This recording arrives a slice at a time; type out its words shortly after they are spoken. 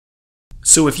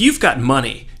So if you've got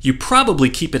money, you probably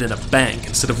keep it in a bank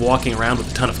instead of walking around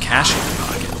with a ton of cash in your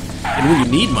pocket. And when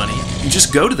you need money, you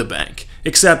just go to the bank.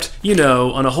 Except, you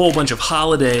know, on a whole bunch of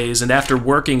holidays and after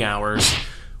working hours.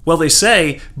 Well, they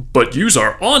say, but use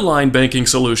our online banking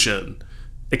solution.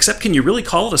 Except, can you really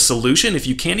call it a solution if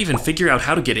you can't even figure out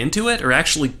how to get into it or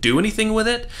actually do anything with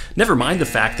it? Never mind the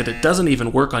fact that it doesn't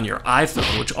even work on your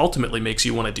iPhone, which ultimately makes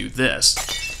you want to do this.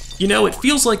 You know, it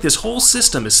feels like this whole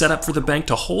system is set up for the bank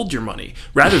to hold your money,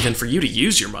 rather than for you to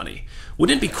use your money.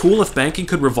 Wouldn't it be cool if banking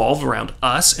could revolve around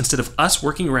us instead of us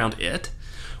working around it?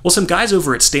 Well, some guys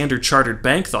over at Standard Chartered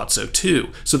Bank thought so too,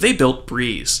 so they built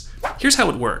Breeze. Here's how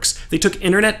it works. They took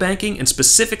internet banking and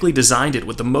specifically designed it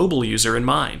with the mobile user in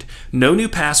mind. No new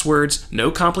passwords, no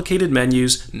complicated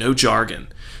menus, no jargon.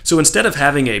 So instead of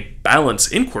having a balance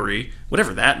inquiry,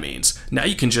 whatever that means, now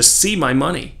you can just see my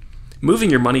money.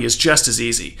 Moving your money is just as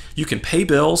easy. You can pay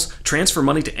bills, transfer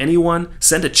money to anyone,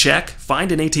 send a check,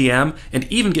 find an ATM, and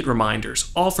even get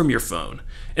reminders, all from your phone.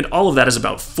 And all of that is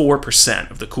about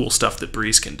 4% of the cool stuff that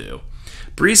Breeze can do.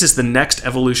 Breeze is the next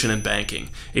evolution in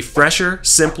banking, a fresher,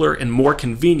 simpler, and more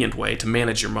convenient way to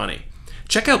manage your money.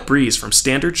 Check out Breeze from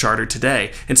Standard Chartered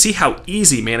today and see how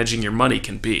easy managing your money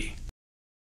can be.